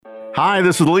Hi,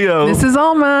 this is Leo. This is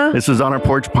Alma. This is On Our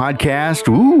Porch Podcast.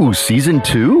 Ooh, season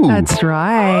 2. That's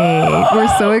right.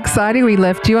 We're so excited. We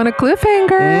left you on a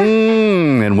cliffhanger.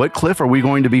 And what cliff are we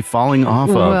going to be falling off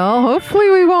of? Well, hopefully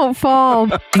we won't fall.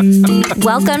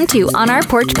 Welcome to On Our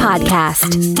Porch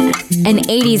Podcast. An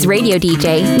 80s radio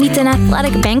DJ meets an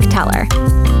athletic bank teller.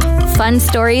 Fun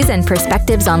stories and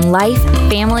perspectives on life,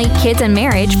 family, kids, and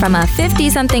marriage from a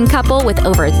 50-something couple with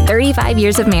over 35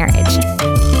 years of marriage.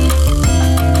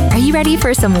 Are you ready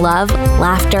for some love,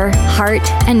 laughter, heart,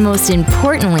 and most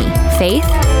importantly, faith?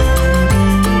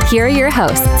 Here are your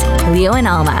hosts, Leo and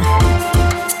Alma.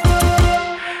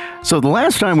 So the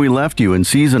last time we left you in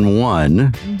season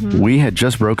 1, we had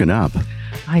just broken up.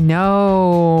 I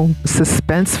know.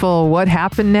 Suspenseful. What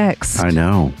happened next? I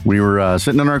know. We were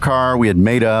sitting in our car. We had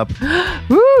made up.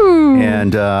 Woo!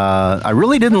 And I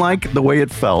really didn't like the way it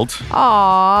felt.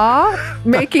 Aw.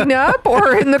 Making up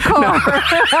or in the car?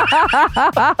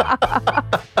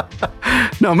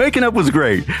 No, making up was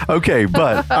great. Okay,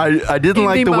 but I didn't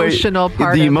like the way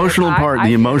the emotional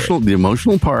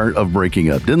part of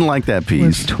breaking up. Didn't like that piece. It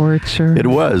was torture. It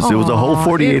was. It was a whole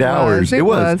 48 hours. It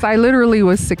was. I literally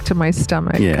was sick to my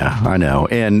stomach. Yeah, I know.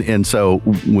 And so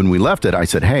when we left it, I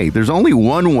said, hey, there's only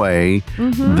one way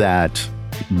that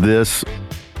this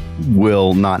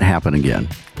will not happen again.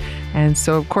 And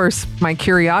so, of course, my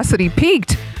curiosity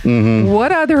piqued.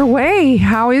 What other way?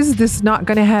 How is this not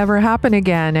going to ever happen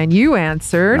again? And you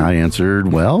answered. I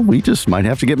answered, well, we just might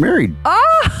have to get married.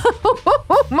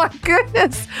 Oh, my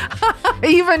goodness.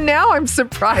 Even now I'm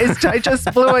surprised. I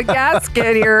just blew a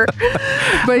gasket here.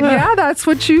 But yeah, that's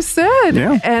what you said.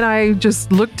 Yeah. And I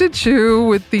just looked at you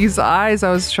with these eyes.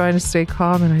 I was trying to stay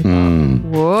calm and I thought,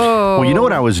 whoa. Well, you know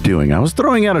what I was doing? I was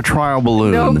throwing out a trial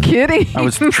balloon. No kidding. I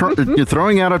was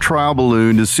throwing out a trial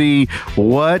balloon to see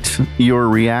what your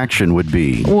reaction would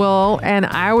be. Well, and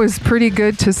I was pretty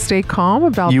good to stay calm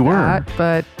about that,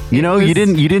 but you know, you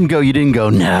didn't go,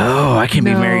 no, I can't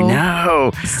be married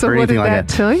now. So or what did anything like that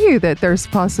tell you? That there's a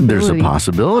possibility? There's a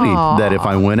possibility that if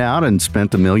I went out and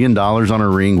spent $1 million on a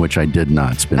ring, which I did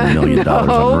not spend $1 million on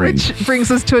a ring. Which brings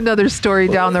us to another story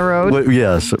down the road. Well,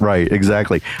 yes, right,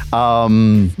 exactly.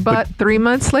 But 3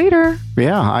 months later.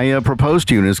 Yeah, I proposed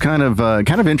to you, and it's kind of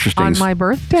interesting. On my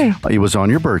birthday. It was on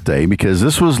your birthday because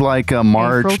this was like a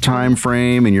March time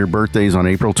frame, and your birthday's on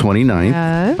April 29th.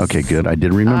 Yes. Okay, good. I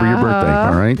did remember your birthday.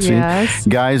 All right. See, yes.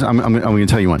 Guys, I'm going to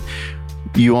tell you one.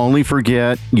 You only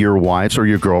forget your wife's or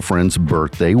your girlfriend's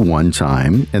birthday one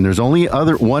time, and there's only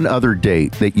one other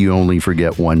date that you only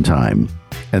forget one time,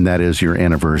 and that is your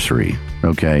anniversary.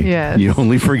 Okay. Yes. You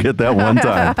only forget that one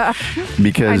time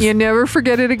because and you never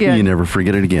forget it again. You never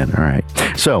forget it again. All right.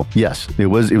 So yes, it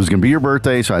was going to be your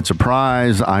birthday. So I had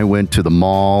surprise. I went to the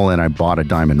mall and I bought a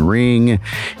diamond ring.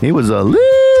 It was a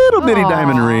little bitty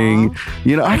diamond ring.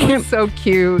 You know, I can't. So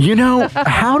cute. You know,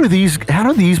 how do these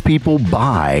people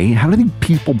buy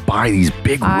these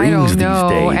big rings these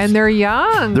days? And they're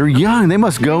young. They're young. They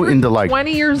must go into like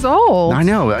 20 years old. I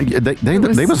know. They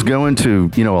must go into,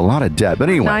 a lot of debt. But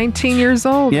anyway, 19 years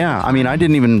old. Yeah, I mean, I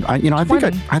didn't even. I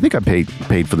think I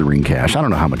paid for the ring cash. I don't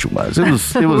know how much it was. It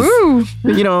was. Ooh.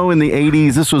 In the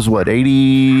 80s. This was what,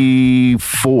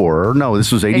 84? No,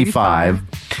 this was 85.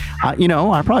 I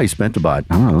probably spent about,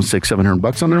 I don't know,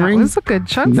 $600-700 on the ring. That was a good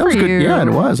chunk that for was good. you. Yeah, it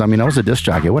was. I mean, I was a disc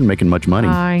jockey. I wasn't making much money.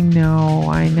 I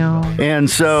know. And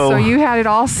so you had it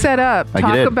all set up.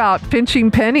 Talk about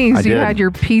pinching pennies. You had your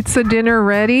pizza dinner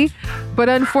ready. But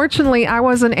unfortunately, I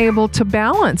wasn't able to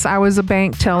balance. I was a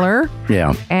bank teller.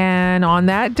 Yeah. And on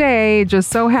that day, it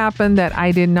just so happened that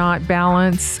I did not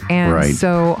balance. And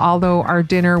so although our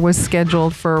dinner was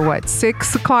scheduled for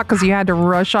 6 o'clock, because you had to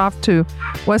rush off to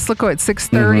Weslaco at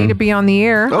 6:30 to be on the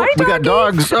air. Oh, we got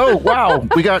dogs. Oh, wow.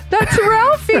 We got. That's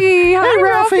Ralphie. Hi, Hey,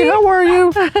 Ralphie. How are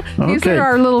you? These are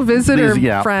our little visitor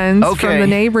friends from the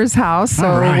neighbor's house. So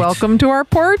welcome to our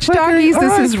porch, doggies.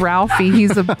 This is Ralphie.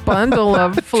 He's a bundle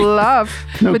of fluff.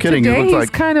 No but kidding. Today he's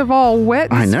kind of all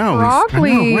wet and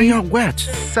scroggly. Why are you all wet?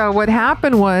 So what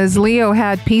happened was Leo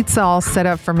had pizza all set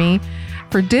up for me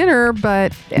for dinner,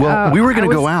 but we were going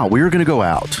to go out. We were going to go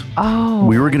out. Oh,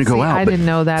 we were going to go out. I didn't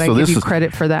know that. So I give you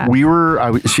credit for that. We were. I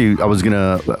was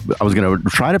gonna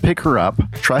try to pick her up.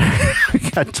 We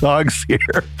got dogs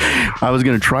here. I was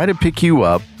gonna try to pick you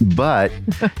up, but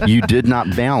you did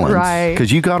not balance, right?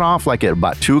 Because you got off like at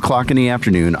about 2 o'clock in the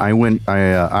afternoon. I needed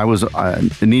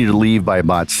to leave by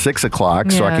about 6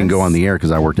 o'clock so I can go on the air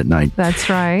because I worked at night. That's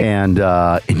right. And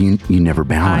you never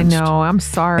balanced. I know. I'm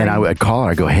sorry. And I'd call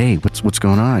her. I go, hey, what's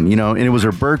going on? You know, and it was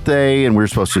her birthday, and we were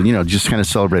supposed to, you know, just kind of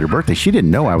celebrate her birthday. She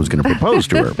didn't know I was going to propose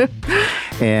to her.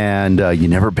 And you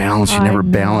never balance, and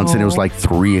it was like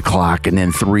 3 o'clock and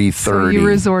then 3:30. So you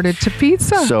resorted to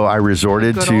pizza. So I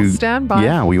resorted Good to old standby.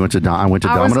 Yeah, I went to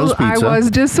Domino's Pizza. I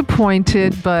was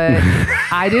disappointed, but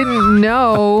I didn't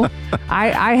know.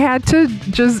 I had to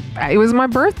just. It was my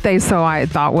birthday, so I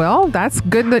thought, well, that's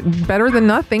good. Better than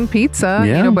nothing. Pizza,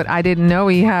 Yeah. you know. But I didn't know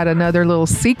he had another little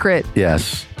secret.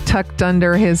 Yes. Tucked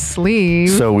under his sleeve.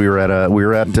 So we were at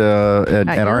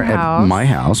my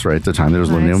house right at the time. That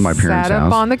was living in my parents' sat up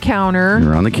house. on the counter. We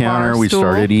were on the counter. We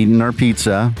started eating our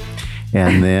pizza,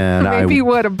 and then maybe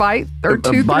a bite or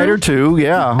two. A bite or two,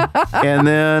 yeah. And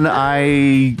then I,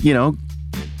 you know,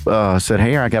 said,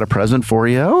 "Hey, I got a present for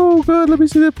you." Oh, good. Let me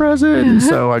see the present. And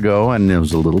so I go, and it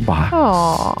was a little box.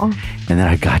 Aww. And then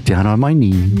I got down on my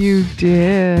knees. You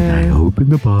did. And I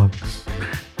opened the box.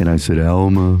 And I said,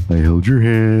 Alma, I held your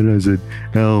hand. I said,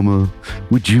 Alma,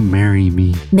 would you marry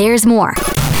me? There's more.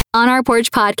 On Our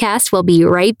Porch Podcast, we'll be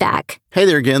right back. Hey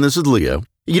there again, this is Leo.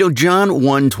 You know, John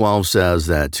 1:12 says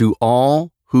that to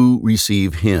all who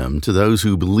receive him, to those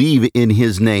who believe in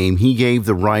his name, he gave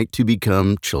the right to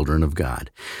become children of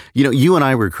God. You know, you and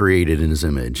I were created in his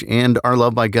image and are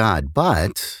loved by God,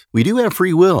 but we do have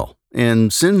free will,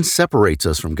 and sin separates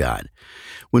us from God.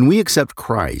 When we accept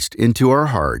Christ into our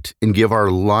heart and give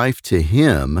our life to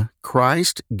him,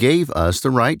 Christ gave us the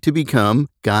right to become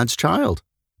God's child.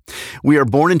 We are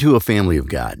born into a family of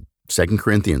God. 2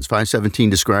 Corinthians 5:17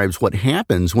 describes what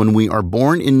happens when we are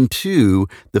born into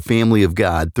the family of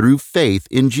God through faith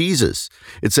in Jesus.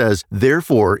 It says,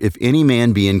 "Therefore, if any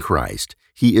man be in Christ,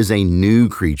 he is a new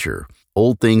creature.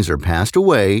 Old things are passed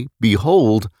away.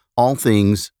 Behold, all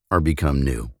things are become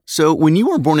new." So when you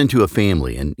are born into a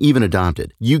family and even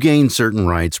adopted, you gain certain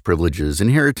rights, privileges,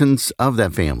 inheritance of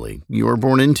that family you are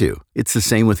born into. It's the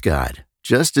same with God.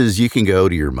 Just as you can go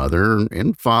to your mother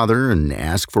and father and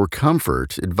ask for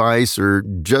comfort, advice, or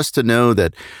just to know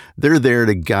that they're there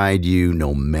to guide you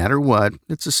no matter what,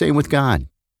 it's the same with God.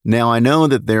 Now, I know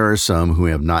that there are some who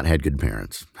have not had good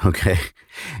parents, okay?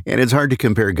 And it's hard to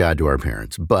compare God to our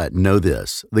parents, but know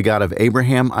this, the God of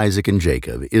Abraham, Isaac, and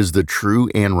Jacob is the true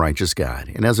and righteous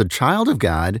God. And as a child of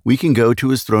God, we can go to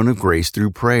his throne of grace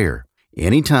through prayer,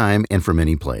 anytime and from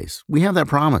any place. We have that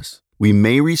promise. We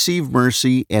may receive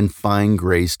mercy and find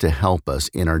grace to help us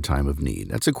in our time of need.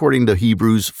 That's according to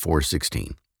Hebrews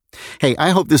 4:16. Hey,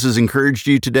 I hope this has encouraged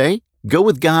you today. Go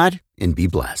with God and be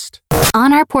blessed.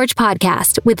 On Our Porch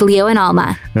Podcast with Leo and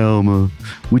Alma. Alma,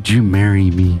 would you marry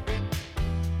me?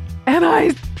 And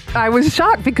I was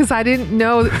shocked because I didn't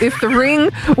know if the ring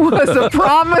was a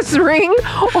promise ring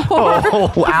or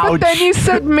but then you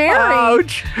said marry.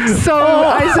 Ouch. So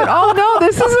I said, oh no,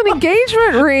 this is an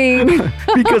engagement ring.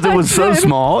 Because it was so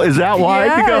small? Is that why?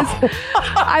 Yes.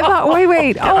 I thought,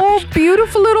 wait. Oh,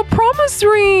 beautiful little promise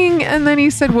ring. And then he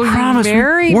said, will you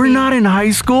marry me? We're not in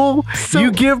high school. So,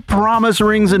 you give promise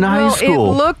rings in high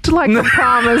school. It looked like a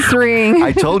promise ring.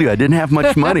 I told you I didn't have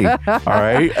much money. All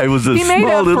right. It was a he made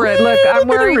up for it. Look, I'm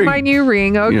wearing my new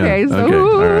ring. Okay. Yeah, So,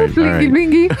 okay.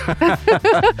 blingy,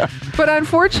 blingy. But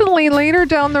unfortunately, later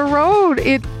down the road,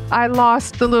 I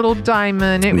lost the little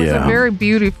diamond. It was a very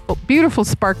beautiful,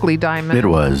 sparkly diamond. It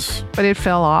was. But it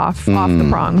fell off the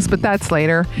prongs. But that's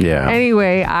later. Yeah.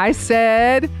 Anyway, I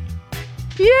said,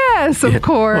 yes, of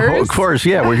course. Oh, of course,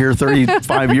 yeah. We're here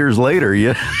 35 years later.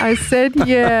 Yeah. I said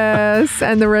yes,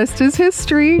 and the rest is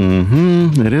history.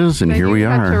 Mm-hmm. It is, and here we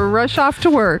are. You had to rush off to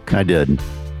work. I did.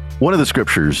 One of the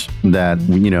scriptures that,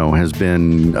 has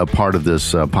been a part of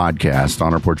this podcast,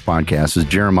 On Our Porch Podcast, is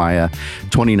Jeremiah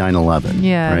 29:11.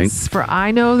 Yes. Right? For I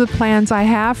know the plans I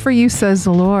have for you, says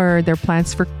the Lord. They're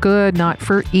plans for good, not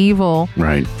for evil.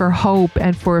 Right. For hope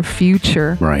and for a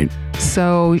future. Right.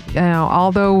 So,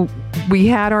 although we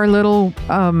had our little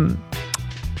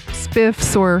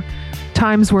spiffs or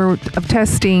times of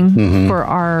testing for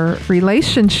our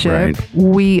relationship,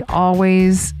 we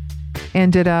always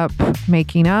ended up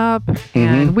making up,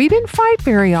 and we didn't fight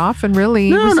very often, really.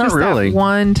 No, it was not just really. That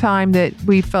one time that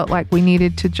we felt like we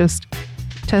needed to just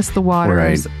test the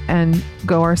waters and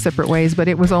go our separate ways, but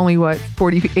it was only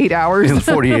 48 hours. In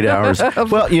 48 hours.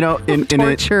 Well, in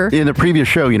the previous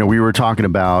show, we were talking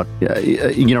about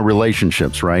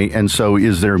relationships, right? And so,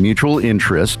 is there mutual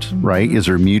interest, right? Is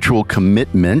there mutual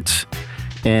commitment,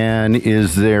 and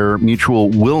is there mutual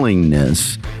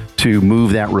willingness to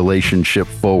move that relationship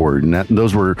forward. And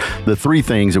those were the three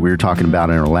things that we were talking about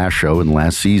in our last show in the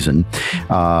last season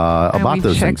about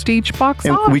those things. Checked each box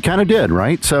and off. we kind of did,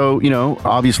 right? So,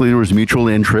 obviously there was mutual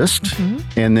interest,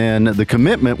 and then the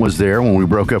commitment was there when we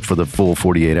broke up for the full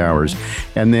 48 hours.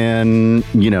 And then,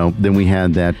 then we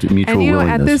had that mutual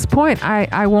willingness. At this point,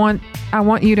 I want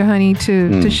you to, honey,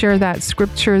 to share that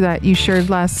scripture that you shared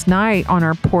last night on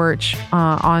our porch,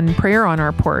 on prayer on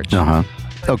our porch.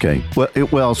 Okay. So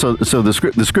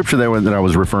the scripture that I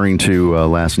was referring to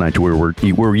last night, to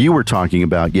where you were talking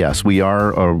about, yes, we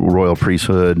are a royal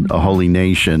priesthood, a holy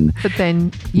nation. But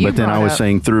then I was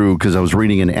saying through, because I was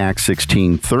reading in Acts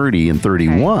 16:30 and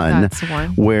 31,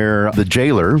 where the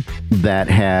jailer that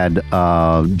had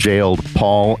jailed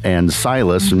Paul and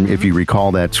Silas, and if you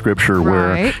recall that scripture,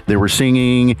 where they were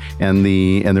singing and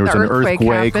there was an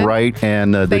earthquake, right?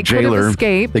 And the jailer,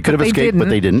 they could have escaped, but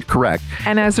they didn't. Correct.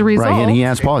 And as a result, and he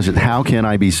asked Paul, he said, "How can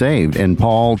I be saved?" And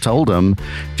Paul told him,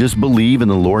 "Just believe in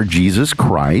the Lord Jesus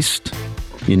Christ,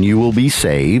 and you will be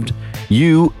saved,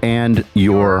 you and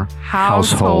your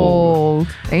household."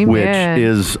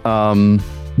 Amen.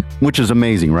 Which is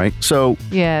amazing, right? So,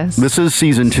 yes, this is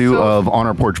season 2 of On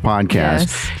Our Porch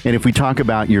podcast, and if we talk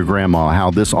about your grandma,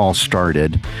 how this all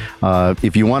started,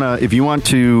 if you want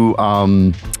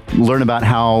to learn about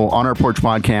how On Our Porch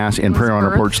podcast and Prayer on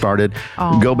Our Porch started,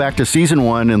 go back to season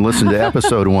 1 and listen to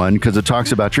episode 1, because it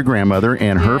talks about your grandmother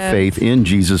and her faith in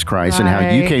Jesus Christ and how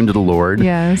you came to the Lord,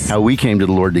 how we came to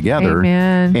the Lord together.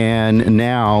 Amen. And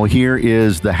now here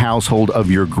is the household of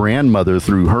your grandmother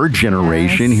through her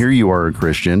generation. Here you are a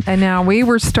Christian. And now we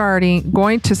were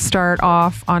going to start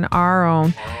off on our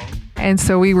own. And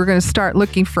so we were going to start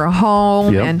looking for a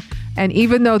home. And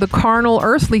even though the carnal,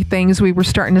 earthly things we were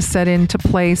starting to set into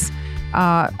place,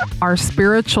 our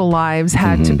spiritual lives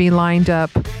had to be lined up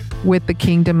with the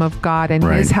kingdom of God and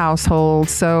his household.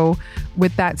 So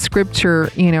with that scripture,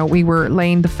 we were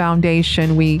laying the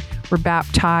foundation. We were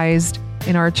baptized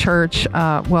in our church.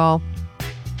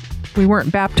 We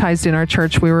weren't baptized in our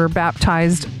church. We were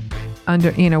baptized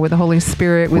under, with the Holy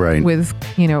Spirit, with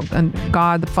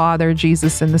God the Father,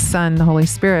 Jesus and the Son, the Holy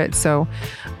Spirit. So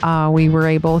we were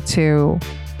able to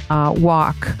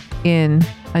walk in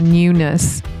a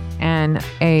newness and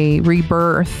a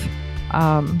rebirth.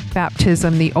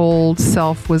 Baptism, the old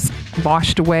self was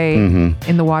washed away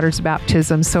in the waters of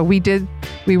baptism. So we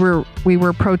were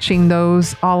approaching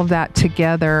all of that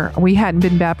together. We hadn't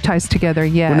been baptized together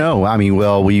yet. Well,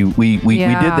 no, we did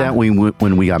that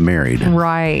when we got married.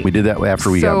 Right. We did that after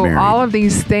we got married. So all of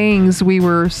these things, we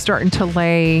were starting to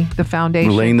lay the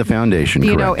foundation. We're laying the foundation,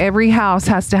 correct. Every house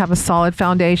has to have a solid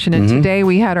foundation. And today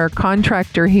we had our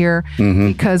contractor here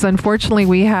because unfortunately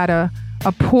we had a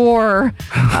poor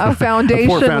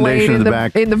foundation laid in the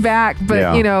back,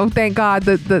 but thank God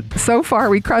that so far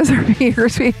we cross our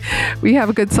fingers, we have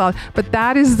a good solid. But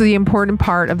that is the important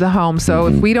part of the home. So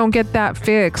if we don't get that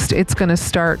fixed, it's going to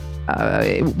start.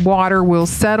 Water will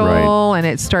settle and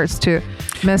it starts to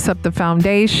mess up the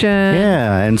foundation.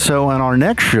 Yeah, and so on our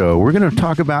next show, we're going to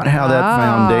talk about how that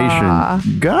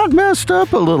foundation got messed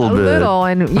up a little bit.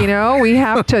 And we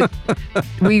have to,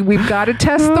 we've got to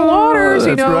test the waters.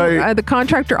 The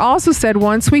contractor also said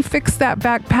once we fix that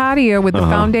back patio with the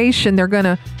foundation, they're going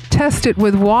to test it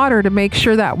with water to make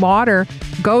sure that water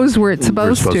goes where it's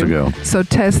supposed to go. So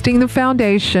testing the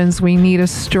foundations, we need a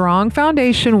strong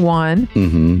foundation,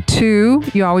 1. 2,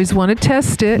 you always want to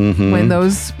test it when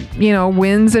those,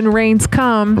 winds and rains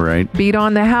come. Right. Beat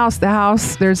on the house.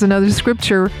 There's another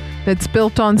scripture that's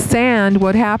built on sand.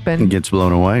 What happened? It gets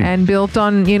blown away. And built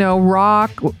on,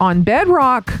 rock, on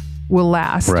bedrock will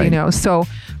last, So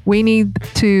we need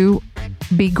to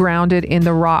be grounded in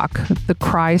the rock, the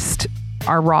Christ,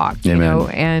 our rock,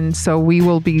 and so we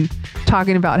will be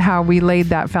talking about how we laid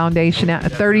that foundation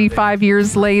at 35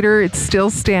 years later. It's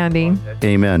still standing.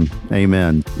 Amen.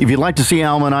 If you'd like to see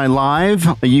Alma and I live,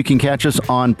 you can catch us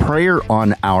on Prayer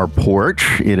on Our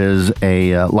Porch. It is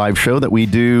a live show that we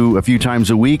do a few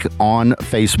times a week on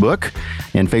Facebook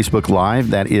and Facebook Live.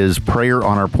 That is Prayer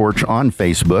on Our Porch on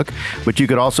Facebook. But you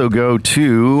could also go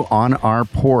to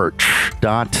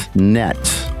onourporch.net,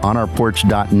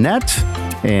 onourporch.net.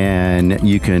 And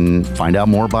you can find out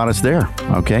more about us there,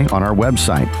 on our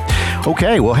website.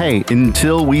 Okay, well, hey,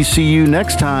 until we see you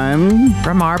next time.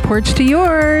 From our porch to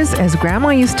yours, as Grandma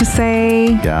used to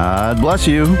say. God bless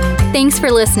you. Thanks for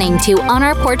listening to On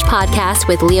Our Porch podcast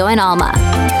with Leo and Alma.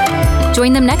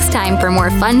 Join them next time for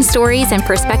more fun stories and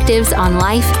perspectives on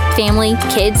life, family,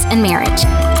 kids, and marriage.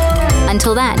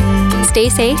 Until then, stay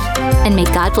safe and may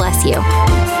God bless you.